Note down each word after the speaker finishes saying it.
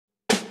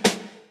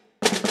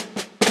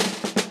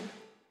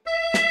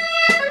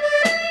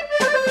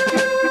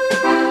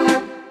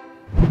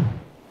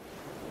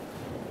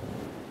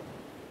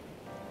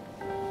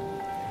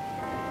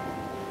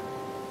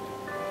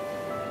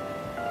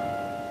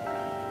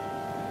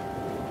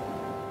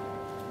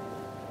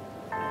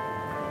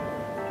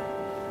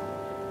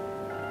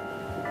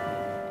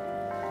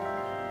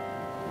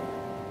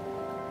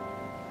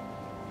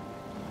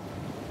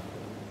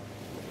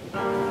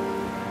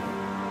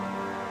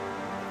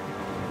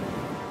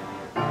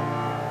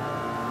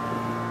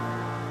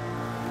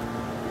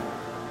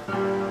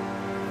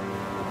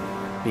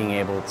being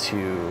able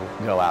to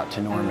go out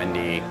to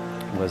Normandy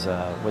was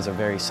a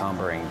very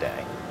sombering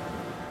day.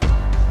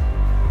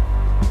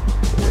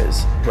 It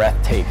was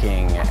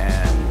breathtaking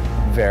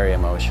and very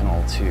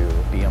emotional to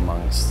be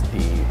amongst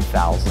the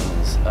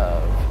thousands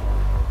of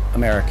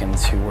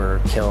Americans who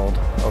were killed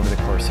over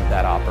the course of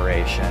that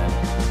operation.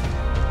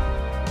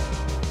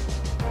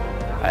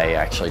 I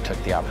actually took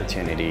the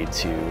opportunity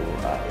to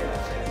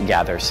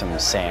gather some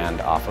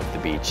sand off of the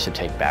beach to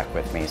take back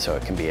with me so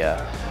it can be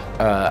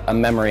a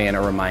memory and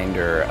a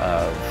reminder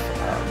of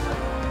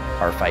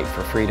our fight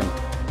for freedom.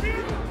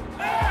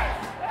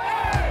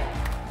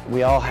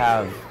 We all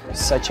have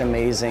such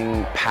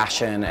amazing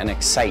passion and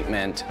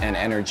excitement and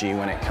energy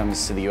when it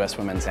comes to the U.S.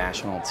 women's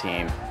national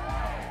team.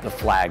 The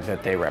flag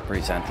that they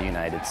represent, the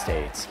United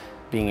States.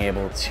 Being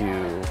able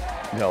to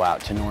go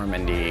out to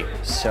Normandy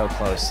so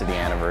close to the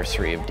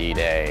anniversary of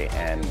D-Day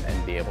and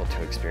be able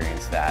to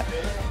experience that,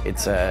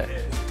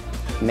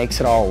 makes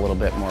it all a little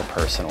bit more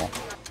personal.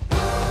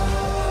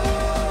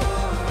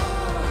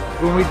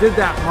 When we did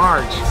that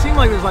march, it seemed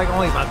like there was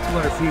only about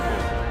 200 people.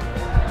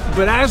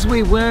 But as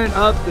we went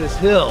up this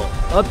hill,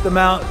 up the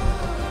mountain,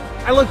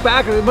 I look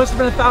back and it must have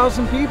been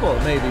 1,000 people,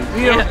 maybe,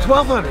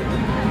 1,200.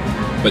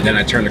 But then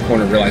I turned the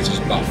corner and realized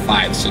there's about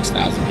 5,000 to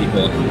 6,000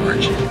 people in the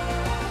march.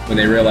 When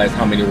they realized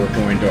how many were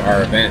going to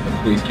our event, the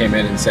police came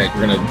in and said,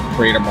 we're going to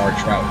create a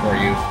march route for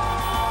you.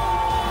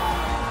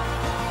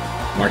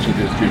 Marching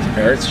through the streets of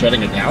Paris,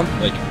 shutting it down?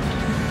 Like,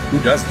 who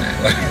does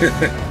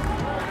that?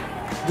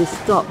 They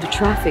stopped the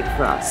traffic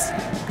for us.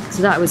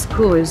 So that was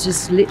cool. It was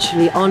just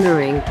literally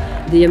honoring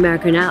the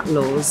American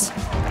Outlaws.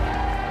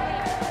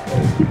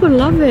 People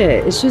love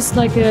it. It's just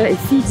like it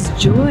feeds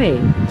joy.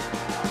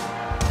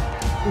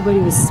 Everybody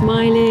was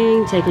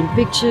smiling, taking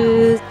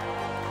pictures.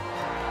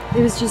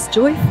 It was just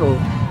joyful.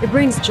 It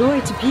brings joy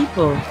to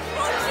people.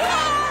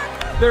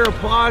 They're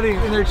applauding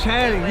and they're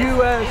chanting,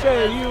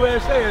 USA,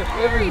 USA.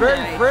 It was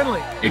very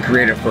friendly. It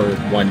created for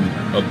one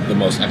of the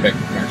most epic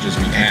marches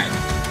we've had.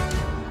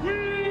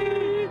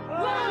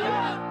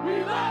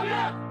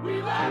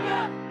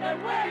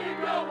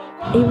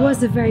 It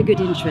was a very good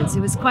entrance.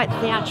 It was quite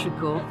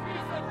theatrical.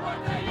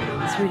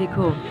 It's really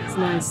cool. It's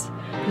nice.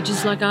 You're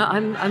just like,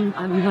 I'm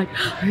like,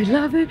 we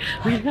love it,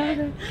 we love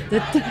it.